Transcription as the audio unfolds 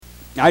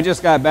I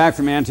just got back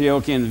from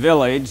Antiochian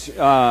Village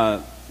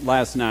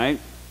last night,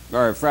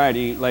 or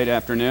Friday, late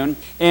afternoon,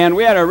 and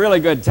we had a really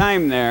good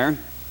time there.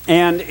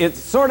 And it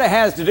sort of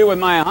has to do with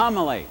my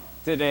homily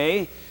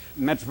today.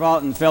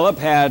 Metropolitan Philip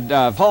had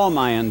Paul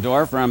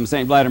Meyendorf from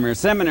St. Vladimir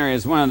Seminary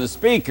as one of the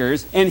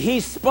speakers, and he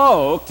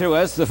spoke to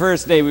us the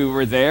first day we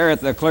were there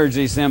at the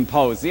Clergy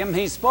Symposium.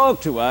 He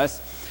spoke to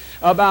us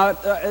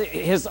about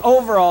his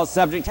overall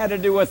subject had to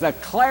do with the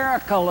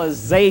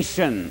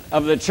clericalization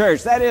of the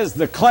church. That is,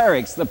 the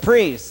clerics, the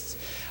priests,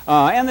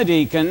 and the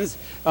deacons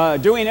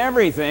doing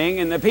everything,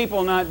 and the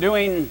people not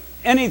doing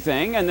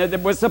anything, and that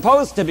it was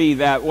supposed to be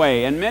that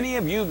way. And many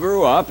of you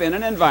grew up in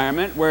an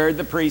environment where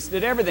the priest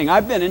did everything.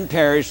 I've been in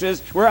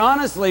parishes where,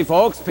 honestly,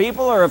 folks,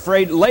 people are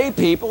afraid, lay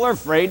people are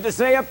afraid to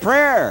say a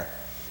prayer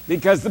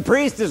because the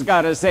priest has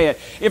got to say it.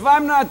 If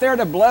I'm not there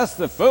to bless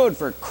the food,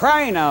 for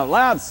crying out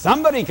loud,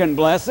 somebody can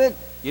bless it.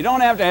 You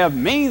don't have to have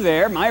me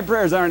there. My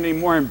prayers aren't any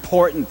more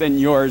important than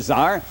yours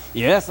are.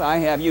 Yes, I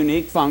have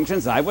unique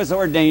functions. I was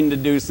ordained to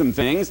do some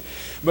things.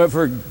 But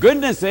for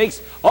goodness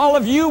sakes, all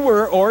of you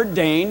were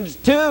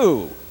ordained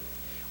too.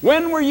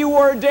 When were you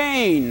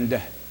ordained?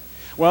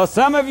 Well,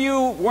 some of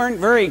you weren't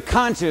very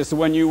conscious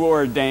when you were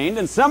ordained,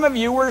 and some of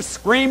you were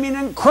screaming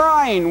and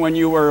crying when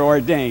you were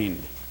ordained,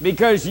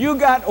 because you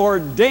got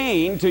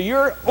ordained to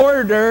your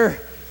order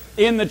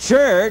in the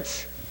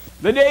church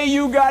the day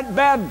you got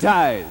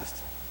baptized.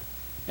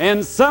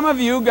 And some of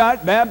you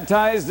got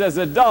baptized as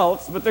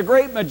adults, but the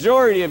great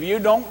majority of you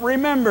don't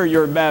remember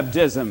your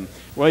baptism.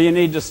 Well, you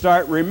need to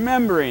start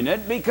remembering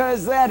it,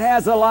 because that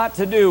has a lot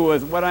to do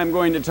with what I'm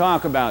going to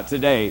talk about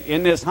today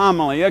in this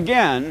homily.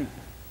 Again,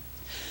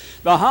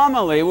 the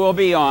homily will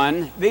be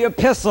on the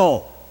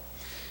epistle.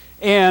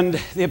 And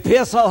the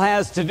epistle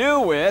has to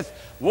do with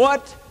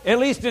what, at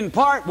least in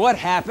part, what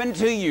happened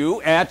to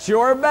you at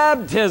your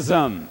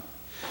baptism.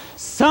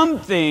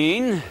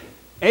 Something,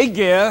 a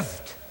gift,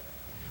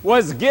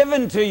 was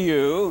given to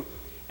you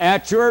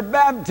at your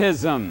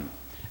baptism.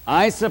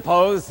 I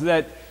suppose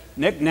that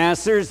Nick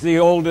Nasser's the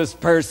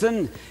oldest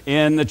person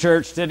in the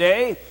church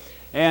today.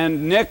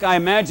 And Nick, I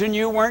imagine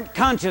you weren't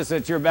conscious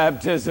at your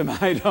baptism.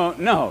 I don't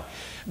know.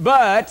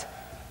 But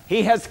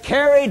he has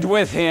carried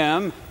with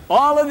him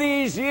all of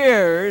these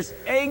years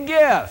a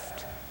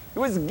gift. It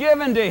was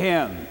given to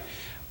him.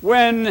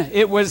 When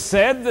it was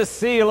said, the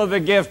seal of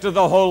the gift of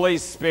the Holy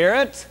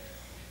Spirit,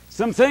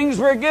 some things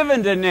were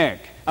given to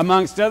Nick.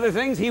 Amongst other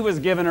things, he was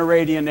given a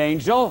radiant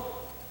angel,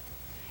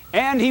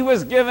 and he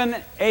was given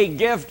a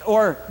gift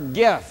or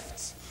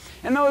gifts.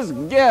 And those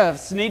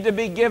gifts need to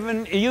be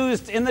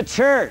used in the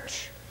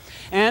church.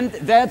 And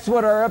that's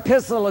what our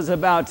epistle is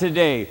about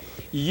today.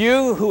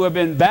 You who have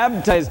been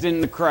baptized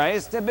in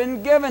Christ have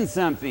been given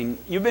something.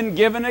 You've been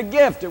given a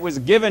gift. It was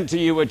given to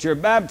you at your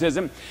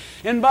baptism.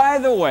 And by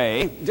the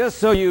way, just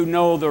so you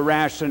know the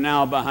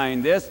rationale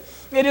behind this,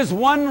 it is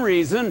one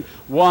reason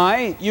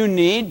why you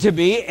need to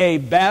be a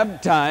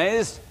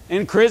baptized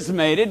and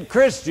chrismated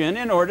Christian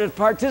in order to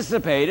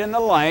participate in the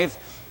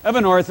life of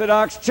an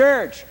Orthodox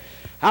church.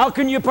 How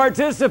can you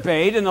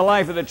participate in the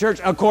life of the church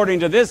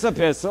according to this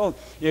epistle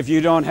if you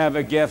don't have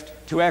a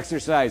gift to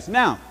exercise?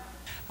 Now,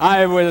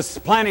 I was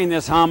planning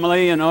this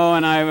homily, and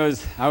I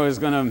was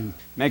going to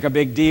make a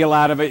big deal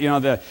out of it.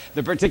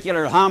 The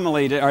particular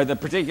homily, or the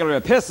particular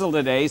epistle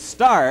today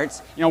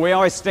starts, we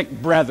always stick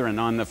brethren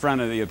on the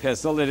front of the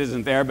epistle. It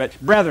isn't there, but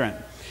brethren,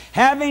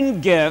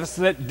 having gifts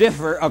that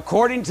differ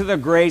according to the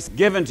grace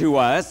given to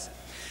us,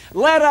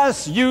 let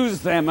us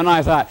use them. And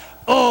I thought,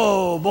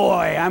 oh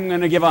boy, I'm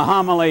going to give a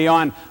homily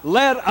on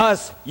let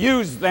us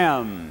use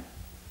them.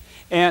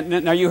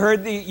 And now you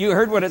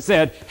heard what it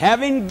said,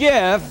 having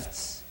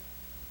gifts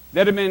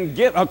that have been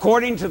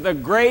according to the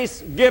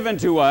grace given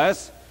to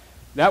us.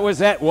 That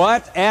was at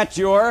what? At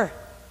your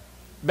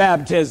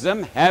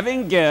baptism,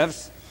 having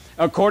gifts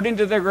according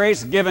to the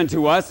grace given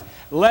to us,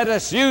 let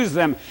us use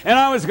them. And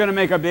I was going to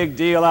make a big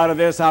deal out of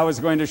this. I was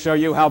going to show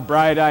you how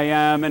bright I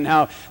am and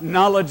how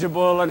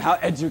knowledgeable and how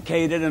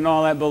educated and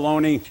all that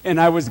baloney.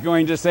 And I was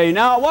going to say,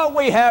 now what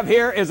we have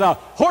here is a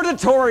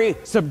hortatory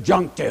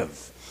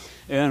subjunctive.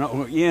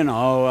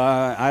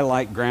 I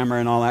like grammar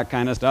and all that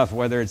kind of stuff,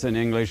 whether it's in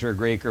English or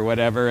Greek or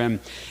whatever. And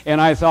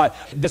I thought,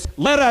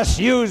 let us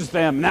use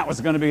them. And that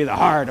was going to be the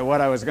heart of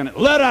what I was going to,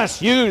 let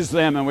us use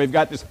them. And we've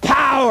got this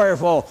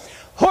powerful,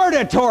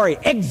 hortatory,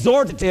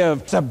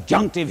 exhortative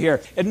subjunctive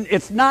here. And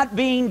it's not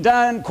being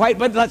done quite,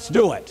 but let's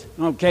do it.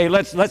 Okay,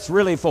 let's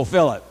really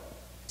fulfill it.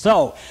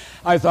 So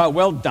I thought,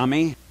 well,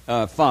 dummy.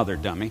 Father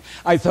dummy,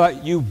 I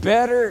thought you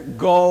better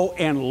go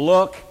and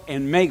look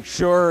and make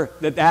sure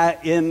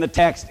that in the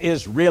text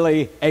is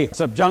really a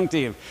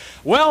subjunctive.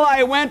 Well,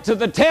 I went to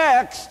the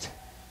text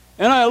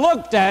and I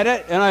looked at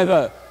it and I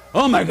thought,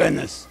 oh my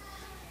goodness,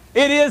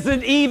 it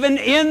isn't even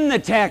in the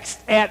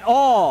text at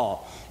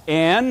all.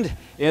 And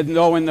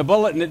though in the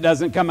bulletin it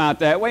doesn't come out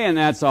that way, and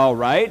that's all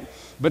right.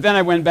 But then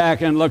I went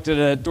back and looked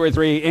at 2 or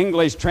 3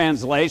 English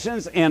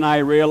translations, and I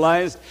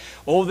realized,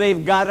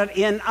 they've got it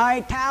in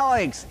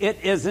italics. It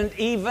isn't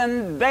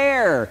even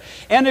there.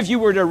 And if you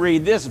were to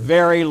read this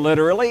very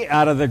literally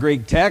out of the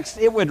Greek text,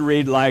 it would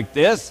read like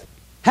this.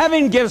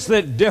 Having gifts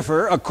that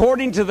differ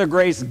according to the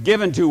grace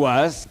given to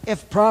us,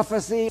 if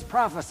prophecy,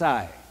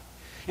 prophesy.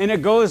 And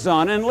it goes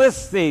on and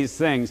lists these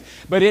things.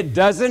 But it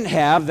doesn't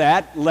have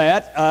that,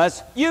 let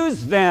us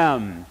use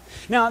them.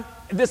 Now,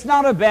 this is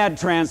not a bad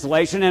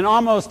translation, and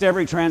almost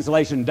every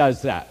translation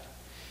does that.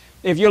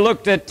 If you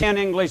looked at 10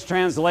 English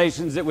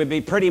translations, it would be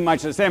pretty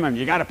much the same. I mean,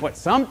 you got to put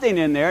something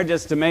in there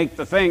just to make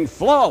the thing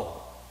flow.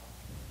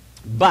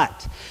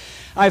 But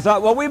I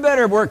thought, well, we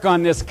better work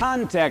on this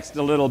context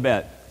a little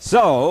bit.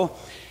 So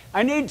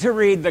I need to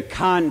read the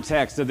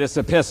context of this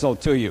epistle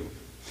to you.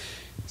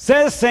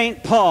 Says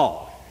St.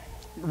 Paul,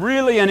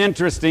 really an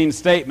interesting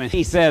statement.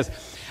 He says,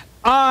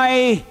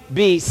 I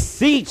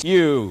beseech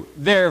you,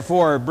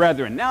 therefore,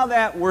 brethren. Now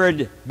that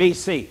word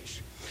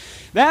beseech,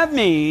 that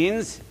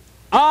means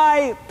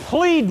I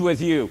plead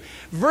with you,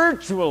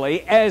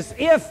 virtually as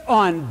if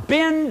on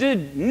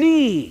bended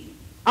knee.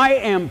 I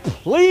am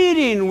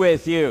pleading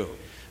with you.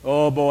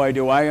 Oh boy,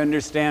 do I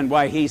understand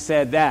why he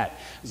said that.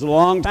 It was a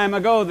long time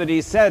ago that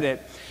he said it,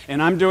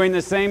 and I'm doing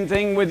the same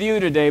thing with you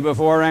today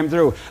before I'm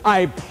through.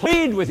 I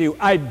plead with you.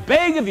 I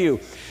beg of you.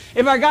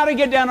 If I got to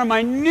get down on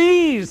my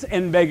knees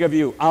and beg of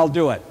you, I'll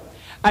do it.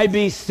 I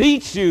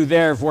beseech you,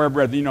 therefore,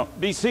 brethren. You know,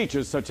 beseech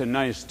is such a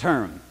nice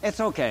term. It's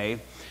okay,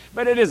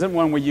 but it isn't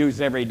one we use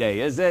every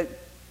day, is it?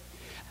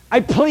 I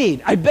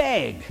plead, I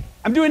beg.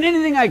 I'm doing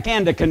anything I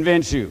can to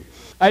convince you.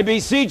 I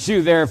beseech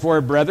you,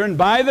 therefore, brethren,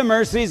 by the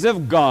mercies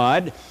of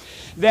God,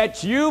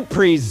 that you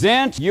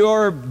present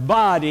your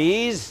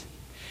bodies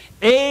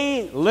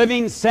a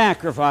living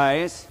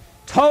sacrifice,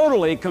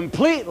 totally,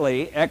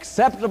 completely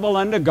acceptable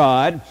unto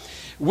God,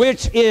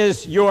 which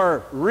is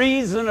your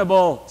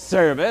reasonable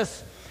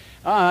service.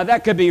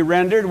 That could be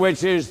rendered,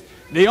 which is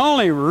the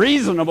only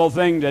reasonable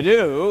thing to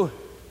do.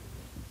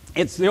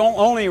 It's the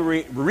only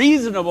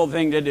reasonable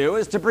thing to do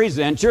is to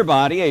present your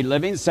body a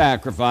living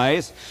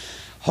sacrifice,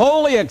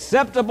 wholly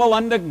acceptable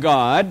unto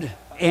God,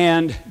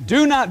 and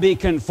do not be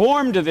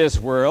conformed to this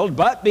world,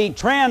 but be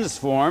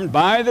transformed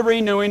by the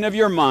renewing of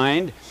your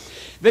mind,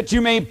 that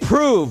you may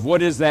prove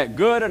what is that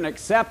good and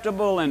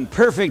acceptable and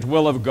perfect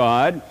will of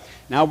God.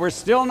 Now, we're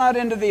still not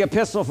into the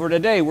epistle for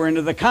today. We're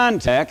into the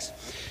context.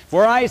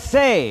 For I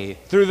say,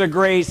 through the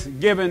grace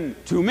given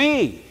to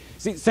me.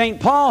 See, St.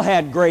 Paul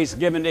had grace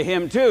given to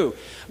him too.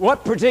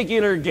 What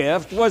particular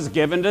gift was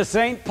given to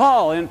St.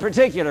 Paul in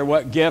particular?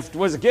 What gift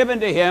was given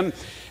to him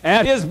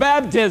at his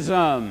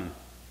baptism?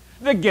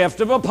 The gift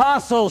of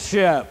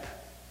apostleship.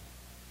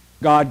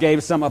 God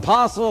gave some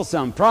apostles,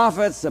 some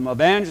prophets, some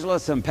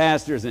evangelists, some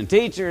pastors and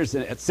teachers,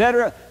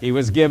 etc. He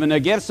was given a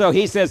gift. So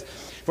he says,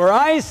 for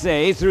I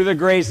say, through the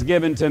grace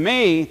given to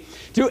me,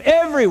 to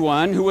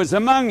everyone who is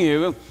among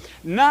you,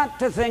 not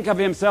to think of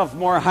himself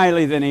more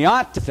highly than he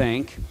ought to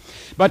think,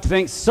 but to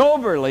think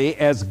soberly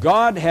as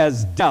God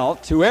has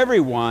dealt to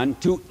everyone,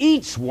 to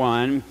each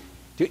one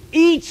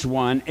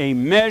a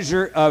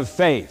measure of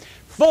faith.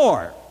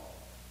 For,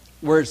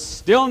 we're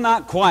still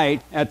not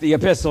quite at the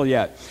epistle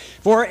yet.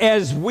 For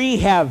as we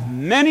have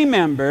many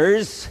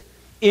members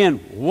in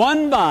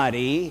one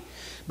body,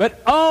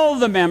 but all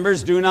the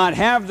members do not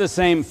have the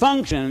same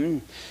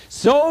function,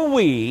 so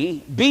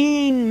we,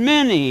 being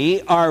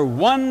many, are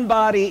one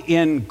body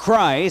in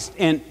Christ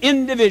and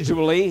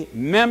individually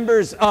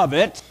members of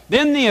it.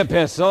 Then the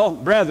epistle,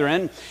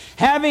 brethren,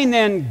 having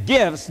then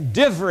gifts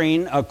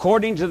differing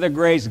according to the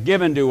grace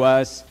given to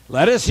us,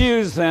 let us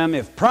use them,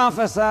 if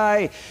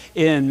prophesy,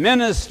 in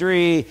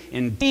ministry,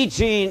 in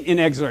teaching, in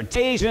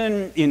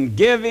exhortation, in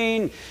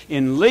giving,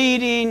 in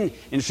leading,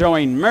 in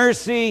showing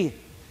mercy,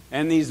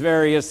 and these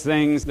various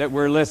things that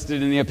were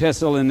listed in the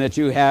epistle and that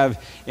you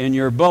have in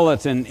your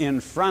bulletin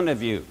in front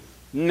of you.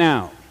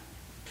 Now,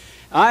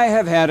 I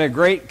have had a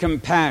great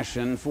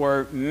compassion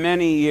for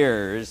many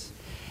years.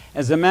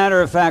 As a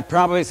matter of fact,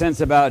 probably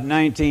since about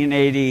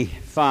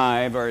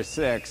 1985 or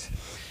 6,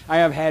 I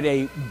have had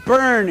a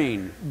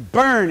burning,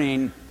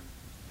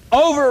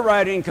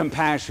 overriding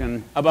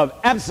compassion above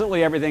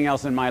absolutely everything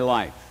else in my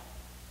life.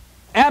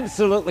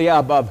 Absolutely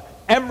above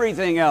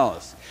everything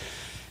else.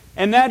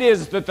 And that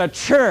is that the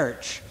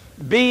church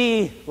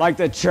be like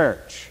the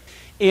church.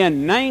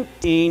 In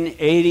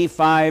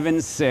 1985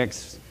 and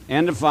 6,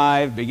 end of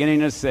 5,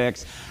 beginning of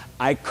 6,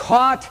 I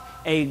caught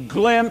a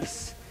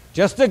glimpse,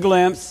 just a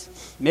glimpse.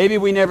 Maybe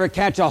we never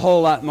catch a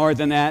whole lot more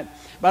than that.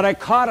 But I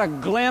caught a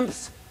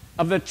glimpse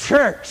of the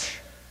church.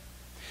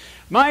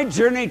 My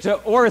journey to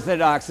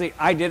orthodoxy,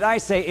 did I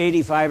say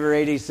 85 or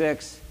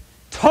 86?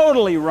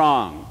 Totally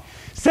wrong.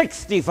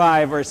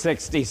 65 or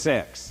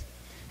 66.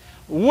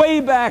 Way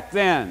back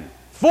then,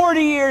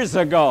 40 years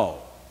ago,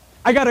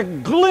 I got a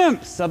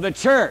glimpse of the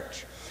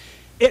church.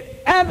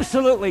 It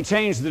absolutely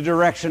changed the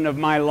direction of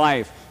my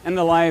life and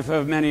the life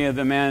of many of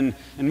the men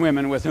and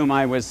women with whom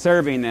I was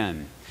serving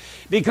then.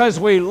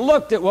 Because we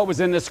looked at what was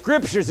in the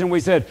scriptures and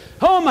we said,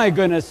 oh my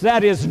goodness,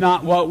 that is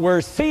not what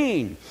we're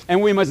seeing. And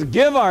we must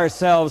give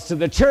ourselves to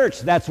the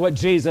church. That's what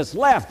Jesus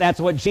left. That's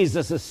what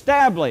Jesus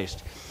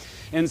established.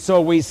 And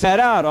so we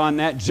set out on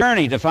that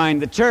journey to find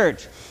the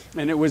church.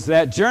 And it was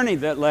that journey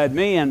that led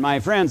me and my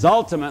friends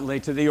ultimately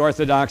to the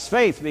Orthodox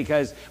faith,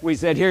 because we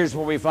said, here's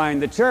where we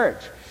find the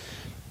church.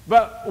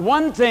 But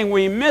one thing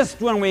we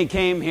missed when we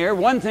came here,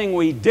 one thing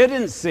we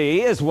didn't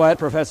see, is what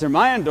Professor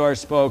Meyendorff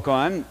spoke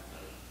on.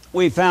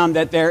 We found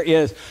that there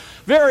is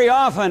very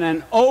often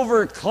an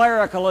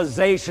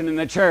over-clericalization in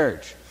the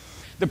church.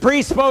 The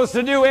priest's supposed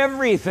to do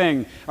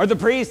everything, or the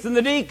priest and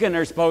the deacon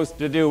are supposed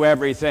to do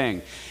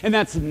everything. And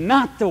that's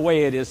not the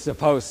way it is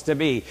supposed to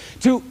be.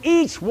 To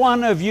each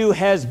one of you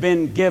has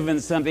been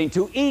given something.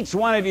 To each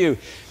one of you,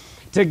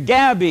 to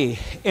Gabby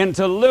and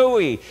to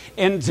Louie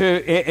and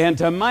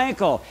to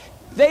Michael,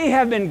 they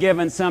have been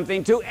given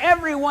something. To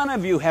every one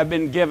of you have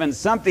been given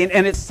something,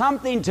 and it's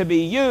something to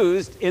be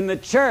used in the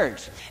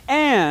church.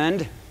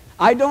 And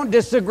I don't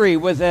disagree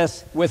with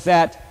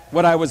that,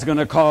 what I was going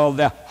to call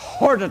the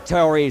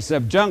hortatory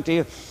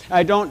subjunctive.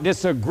 I don't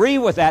disagree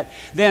with that.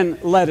 Then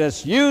let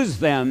us use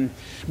them.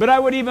 But I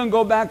would even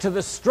go back to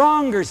the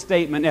stronger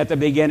statement at the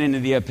beginning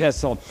of the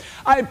epistle.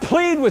 I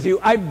plead with you,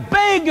 I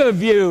beg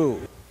of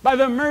you, by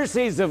the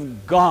mercies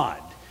of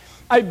God,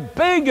 I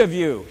beg of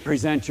you,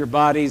 present your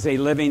bodies a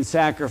living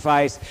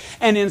sacrifice,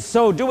 and in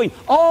so doing,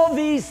 all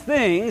these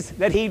things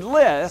that he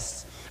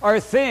lists are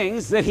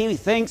things that he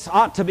thinks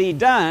ought to be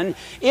done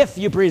if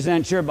you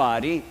present your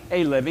body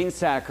a living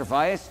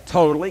sacrifice,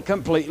 totally,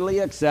 completely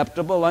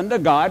acceptable unto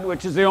God,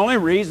 which is the only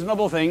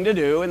reasonable thing to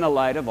do in the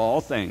light of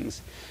all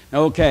things.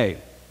 Okay,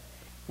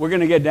 we're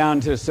going to get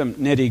down to some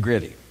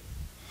nitty-gritty.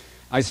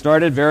 I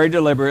started very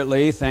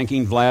deliberately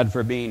thanking Vlad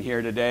for being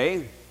here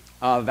today.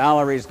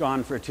 Valerie's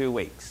gone for 2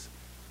 weeks.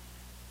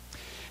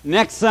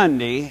 Next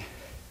Sunday,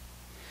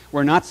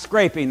 we're not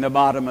scraping the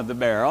bottom of the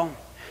barrel.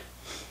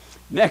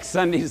 Next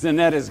Sunday,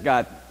 Zanetta's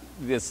got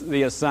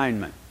the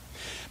assignment.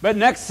 But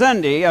next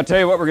Sunday, I'll tell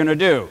you what we're going to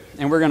do,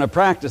 and we're going to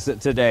practice it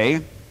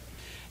today.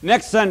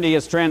 Next Sunday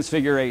is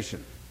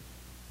Transfiguration.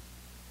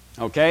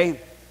 Okay?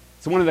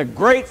 It's one of the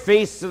great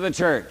feasts of the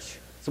church.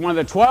 It's one of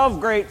the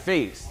 12 great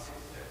feasts.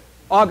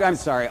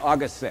 August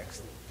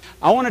 6th.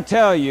 I want to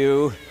tell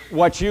you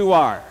what you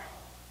are.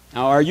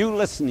 Now, are you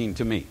listening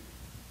to me?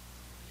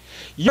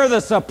 You're the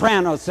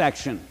soprano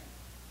section.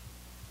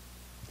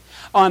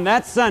 On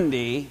that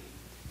Sunday,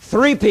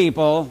 3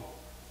 people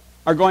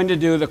are going to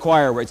do the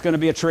choir work. It's going to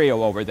be a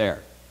trio over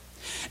there.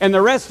 And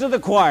the rest of the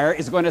choir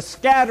is going to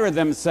scatter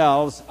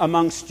themselves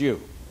amongst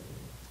you.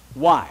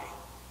 Why?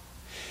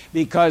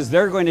 Because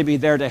they're going to be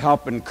there to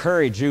help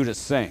encourage you to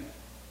sing.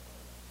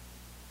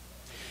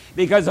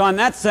 Because on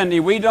that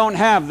Sunday, we don't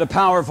have the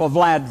powerful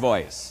Vlad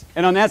voice.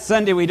 And on that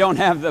Sunday, we don't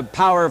have the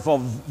powerful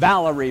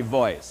Valerie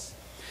voice.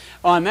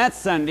 On that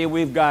Sunday,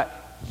 we've got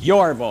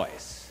your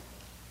voice.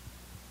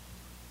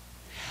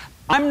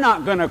 I'm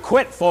not going to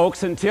quit,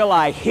 folks, until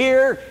I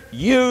hear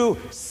you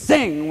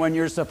sing when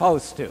you're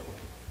supposed to.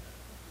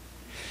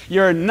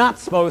 You're not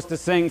supposed to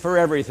sing for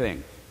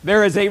everything.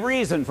 There is a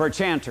reason for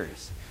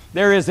chanters.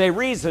 There is a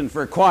reason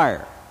for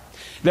choir.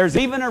 There's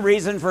even a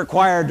reason for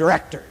choir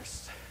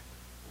directors.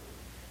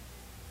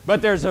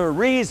 But there's a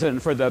reason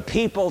for the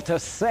people to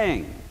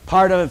sing.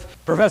 Part of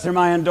Professor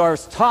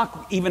Meyendorff's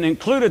talk even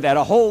included that.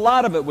 A whole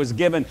lot of it was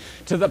given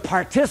to the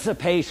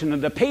participation of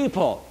the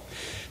people.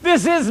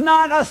 This is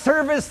not a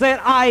service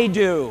that I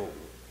do.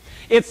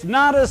 It's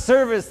not a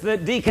service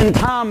that Deacon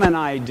Tom and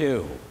I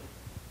do.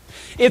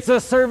 It's a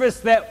service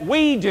that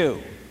we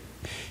do.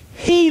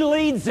 He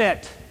leads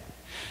it.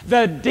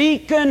 The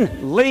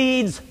deacon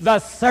leads the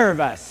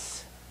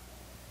service.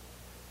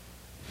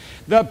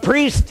 The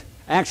priest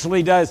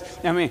actually does.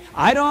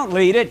 I don't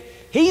lead it.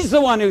 He's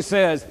the one who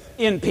says,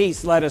 in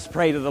peace, let us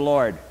pray to the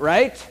Lord,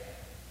 right?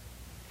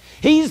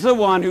 He's the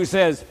one who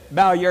says,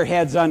 bow your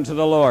heads unto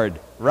the Lord,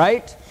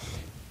 right?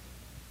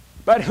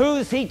 But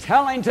who's he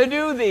telling to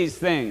do these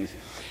things?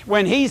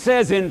 When he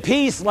says, in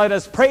peace, let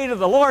us pray to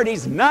the Lord,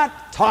 he's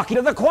not talking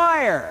to the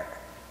choir.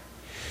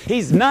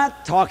 He's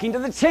not talking to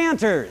the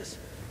chanters.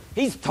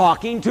 He's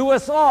talking to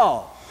us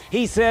all.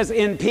 He says,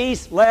 in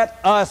peace, let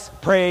us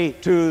pray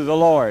to the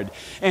Lord.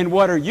 And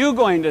what are you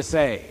going to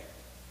say?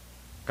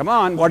 Come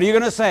on, what are you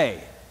going to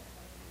say?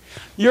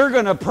 You're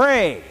going to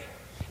pray.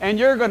 And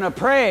you're going to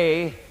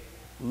pray,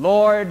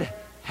 Lord,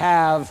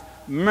 have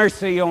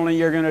mercy, only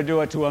you're going to do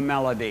it to a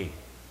melody.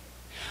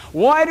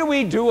 Why do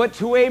we do it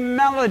to a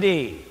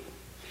melody?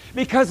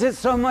 Because it's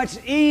so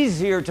much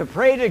easier to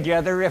pray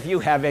together if you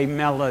have a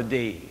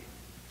melody.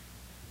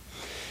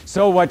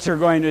 So what you're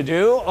going to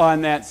do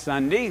on that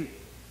Sunday,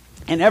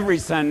 and every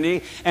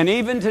Sunday, and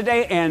even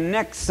today and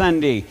next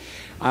Sunday,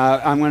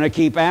 I'm going to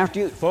keep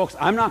after you. Folks,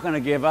 I'm not going to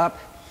give up.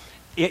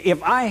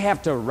 If I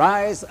have to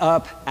rise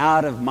up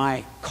out of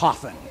my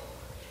coffin,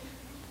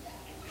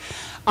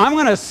 I'm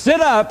going to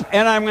sit up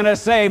and I'm going to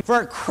say,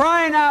 for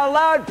crying out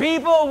loud,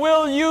 people,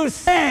 will you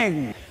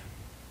sing?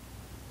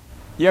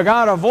 You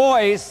got a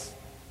voice,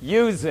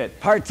 use it,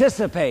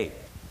 participate.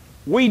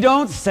 We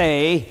don't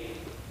say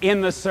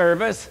in the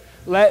service,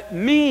 let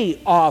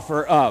me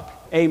offer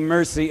up a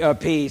mercy of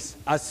peace,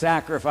 a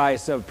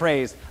sacrifice of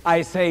praise.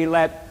 I say,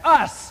 let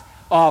us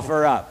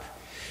offer up.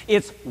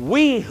 It's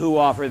we who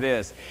offer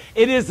this.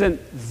 It isn't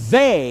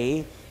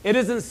they, It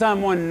isn't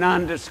someone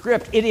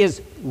nondescript. It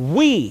is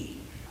we.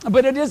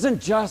 But it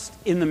isn't just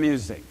in the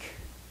music.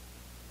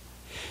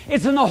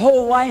 It's in the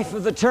whole life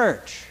of the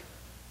church.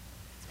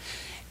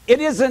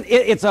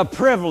 It's a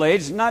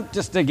privilege, not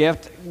just a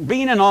gift.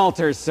 Being an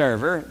altar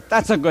server,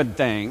 that's a good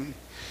thing.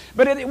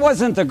 But it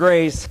wasn't the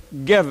grace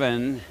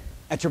given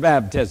at your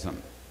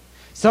baptism.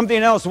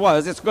 Something else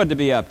was. It's good to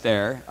be up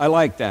there. I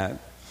like that.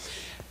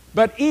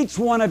 But each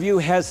one of you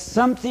has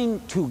something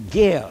to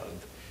give.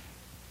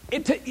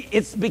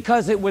 It's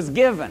because it was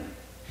given.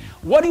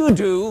 What do you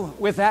do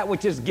with that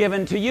which is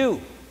given to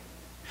you?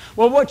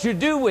 Well, what you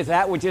do with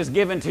that which is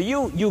given to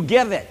you, you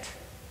give it.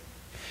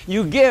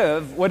 You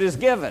give what is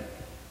given.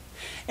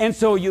 And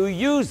so you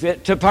use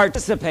it to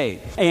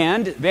participate.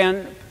 And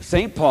then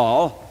St.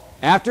 Paul,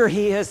 after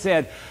he has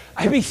said,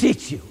 I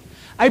beseech you,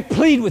 I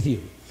plead with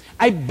you,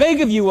 I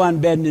beg of you on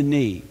bended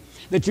knee,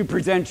 that you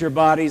present your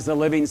bodies a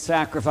living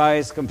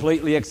sacrifice,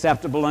 completely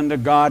acceptable unto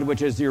God,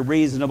 which is your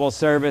reasonable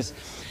service.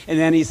 And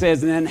then he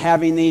says, and then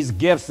having these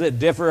gifts that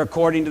differ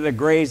according to the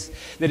grace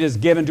that is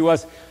given to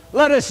us,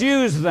 let us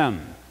use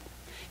them.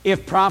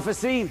 If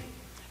prophecy,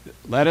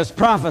 let us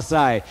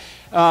prophesy.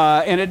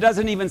 And it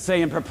doesn't even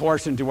say in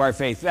proportion to our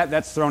faith.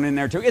 That's thrown in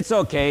there too. It's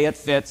okay, it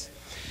fits.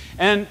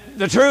 And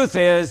the truth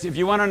is, if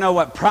you want to know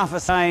what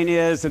prophesying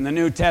is in the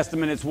New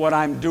Testament, it's what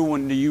I'm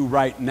doing to you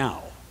right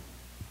now.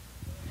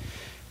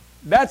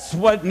 That's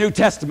what New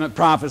Testament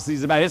prophecy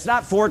is about. It's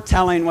not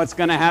foretelling what's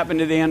going to happen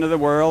to the end of the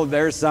world.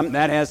 There's something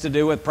that has to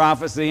do with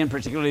prophecy, and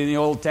particularly in the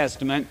Old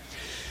Testament.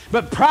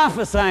 But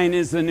prophesying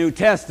is the New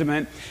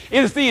Testament.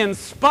 It's the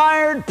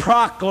inspired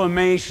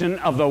proclamation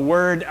of the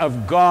Word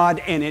of God,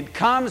 and it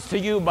comes to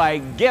you by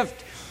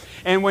gift.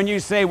 And when you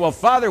say, well,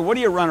 Father, what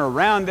do you run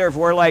around there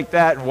for like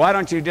that? Why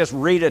don't you just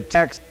read a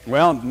text?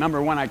 Well,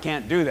 number one, I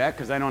can't do that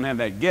because I don't have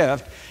that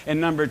gift.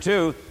 And number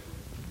two,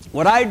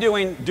 what I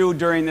do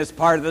during this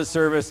part of the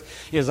service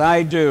is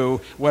I do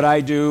what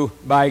I do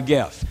by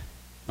gift.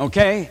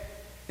 Okay?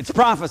 It's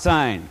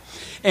prophesying.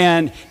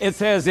 And it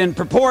says in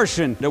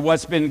proportion to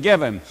what's been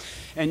given.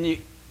 And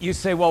you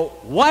say, well,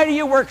 why do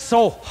you work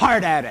so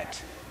hard at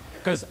it?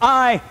 Because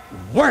I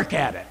work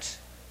at it.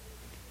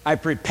 I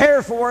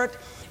prepare for it,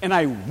 and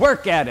I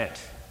work at it.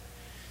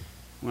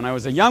 When I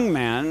was a young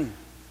man,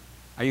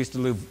 I used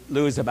to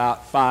lose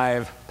about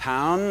 5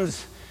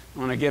 pounds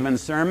on a given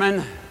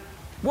sermon.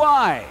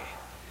 Why?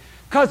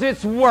 Because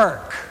it's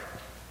work.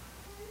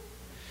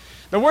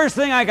 The worst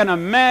thing I can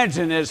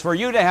imagine is for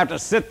you to have to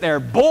sit there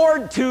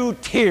bored to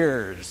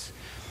tears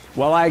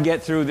while I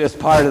get through this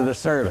part of the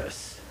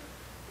service.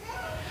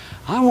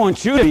 I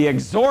want you to be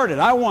exhorted.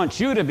 I want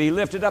you to be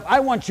lifted up.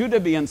 I want you to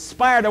be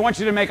inspired. I want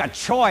you to make a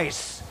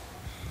choice.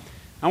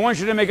 I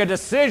want you to make a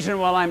decision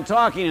while I'm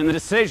talking. And the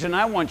decision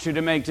I want you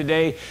to make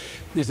today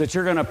is that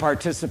you're going to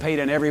participate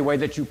in every way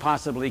that you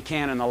possibly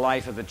can in the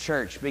life of the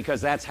church,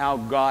 because that's how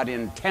God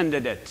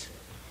intended it.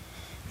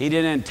 He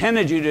didn't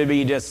intend you to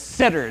be just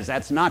sitters.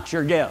 That's not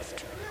your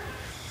gift.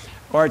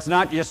 Or it's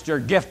not just your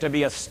gift to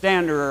be a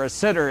stander or a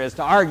sitter, is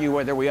to argue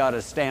whether we ought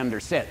to stand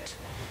or sit.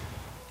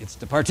 It's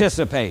to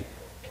participate.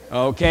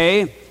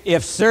 Okay?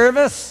 If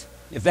service,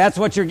 if that's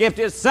what your gift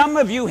is, some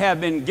of you have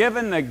been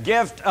given the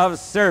gift of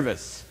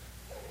service.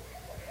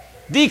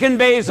 Deacon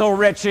Basil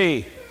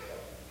Ritchie.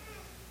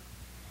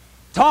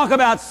 Talk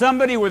about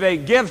somebody with a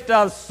gift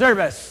of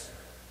service.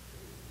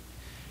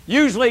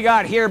 Usually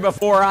got here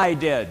before I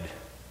did.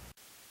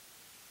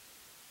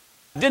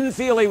 Didn't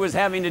feel he was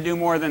having to do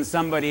more than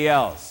somebody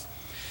else.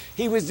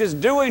 He was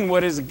just doing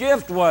what his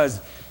gift was.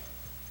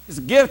 His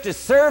gift is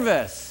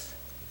service.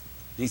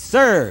 He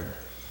served.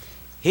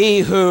 He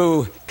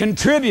who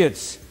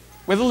contributes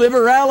with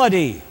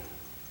liberality.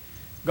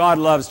 God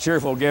loves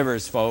cheerful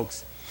givers,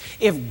 folks.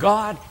 If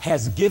God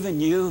has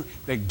given you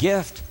the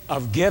gift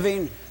of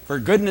giving, for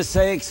goodness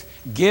sakes,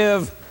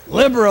 give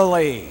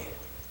liberally.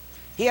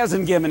 He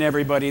hasn't given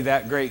everybody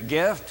that great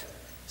gift.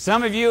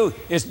 Some of you,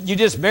 you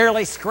just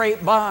barely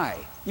scrape by.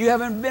 You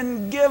haven't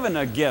been given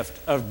a gift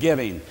of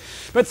giving.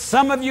 But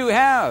some of you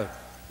have.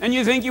 And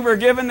you think you were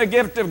given the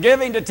gift of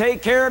giving to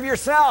take care of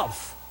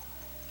yourself.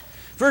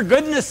 For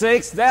goodness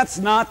sakes, that's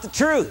not the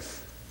truth.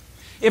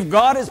 If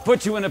God has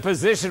put you in a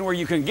position where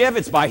you can give,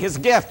 it's by His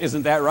gift.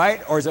 Isn't that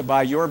right? Or is it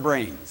by your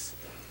brains?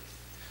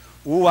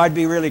 Ooh, I'd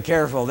be really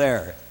careful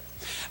there.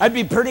 I'd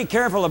be pretty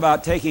careful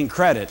about taking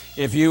credit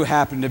if you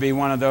happen to be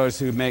one of those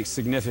who makes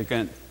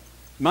significant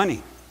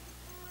money.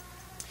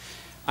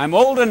 I'm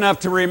old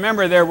enough to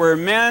remember there were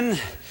men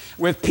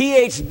with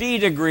PhD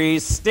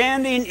degrees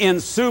standing in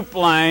soup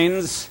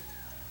lines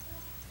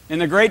in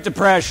the Great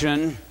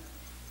Depression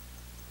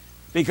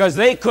because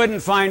they couldn't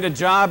find a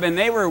job and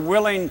they were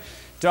willing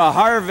to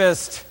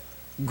harvest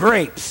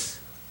grapes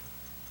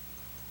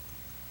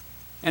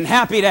and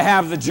happy to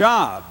have the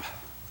job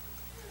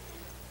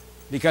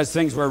because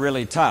things were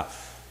really tough.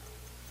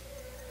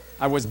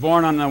 I was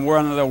born on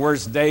one of the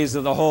worst days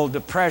of the whole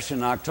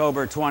Depression,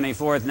 October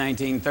 24th,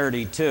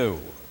 1932.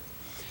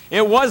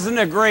 It wasn't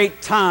a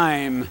great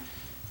time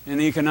in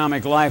the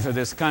economic life of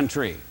this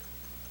country.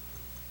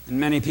 And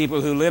many people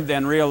who lived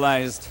then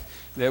realized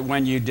that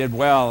when you did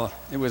well,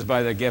 it was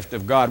by the gift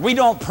of God. We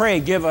don't pray,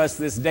 give us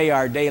this day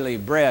our daily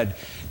bread,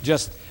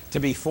 just to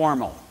be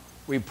formal.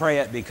 We pray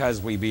it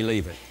because we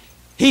believe it.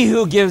 He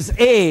who gives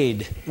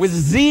aid with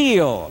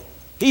zeal,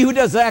 he who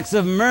does acts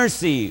of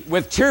mercy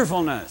with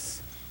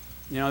cheerfulness.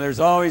 You know, there's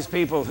always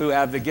people who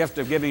have the gift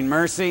of giving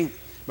mercy,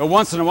 but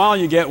once in a while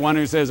you get one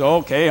who says,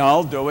 okay,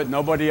 I'll do it.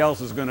 Nobody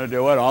else is going to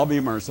do it. I'll be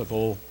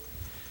merciful.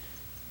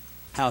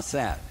 How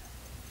sad.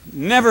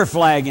 Never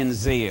flag in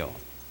zeal.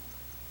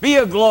 Be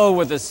aglow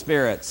with the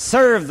Spirit.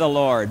 Serve the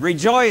Lord.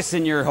 Rejoice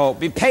in your hope.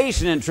 Be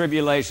patient in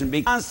tribulation.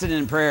 Be constant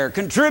in prayer.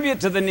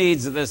 Contribute to the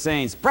needs of the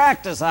saints.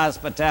 Practice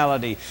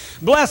hospitality.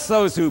 Bless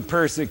those who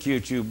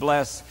persecute you.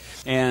 Bless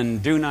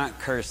and do not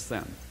curse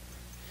them.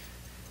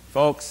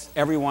 Folks,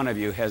 every one of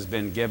you has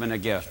been given a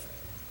gift.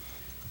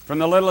 From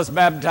the littlest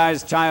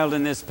baptized child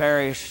in this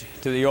parish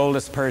to the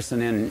oldest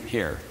person in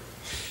here.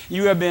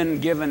 You have been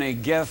given a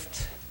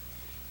gift.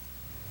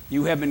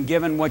 You have been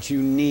given what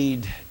you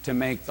need to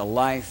make the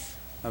life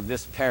of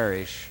this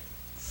parish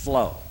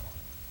flow.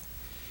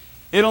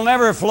 It'll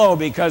never flow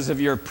because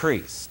of your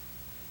priest.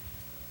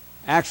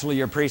 Actually,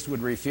 your priest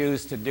would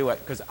refuse to do it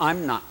because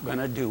I'm not going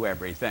to do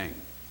everything.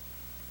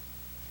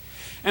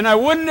 And I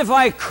wouldn't if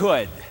I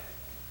could,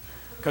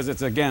 because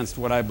it's against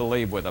what I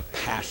believe with a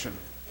passion.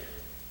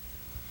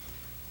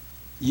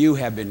 You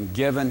have been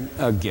given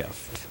a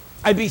gift.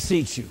 I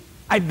beseech you.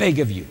 I beg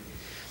of you.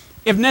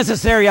 If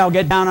necessary, I'll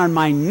get down on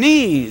my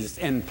knees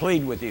and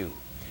plead with you.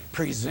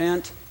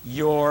 Present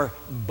your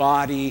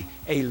body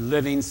a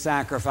living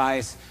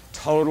sacrifice,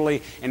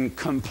 totally and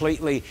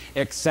completely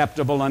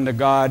acceptable unto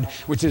God,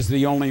 which is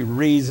the only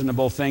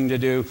reasonable thing to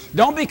do.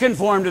 Don't be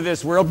conformed to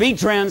this world. Be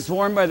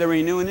transformed by the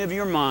renewing of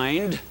your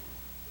mind.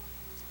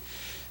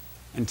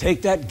 And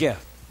take that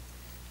gift.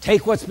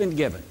 Take what's been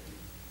given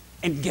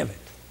and give it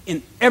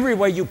in every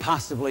way you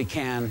possibly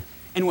can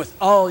and with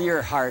all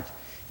your heart,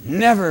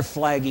 never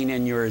flagging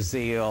in your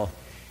zeal.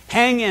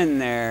 Hang in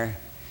there,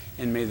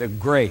 and may the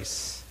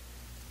grace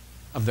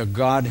of the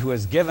God who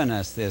has given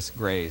us this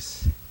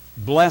grace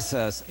bless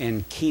us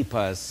and keep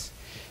us,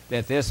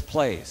 that this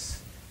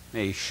place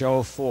may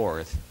show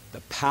forth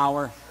the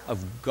power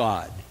of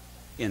God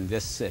in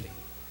this city.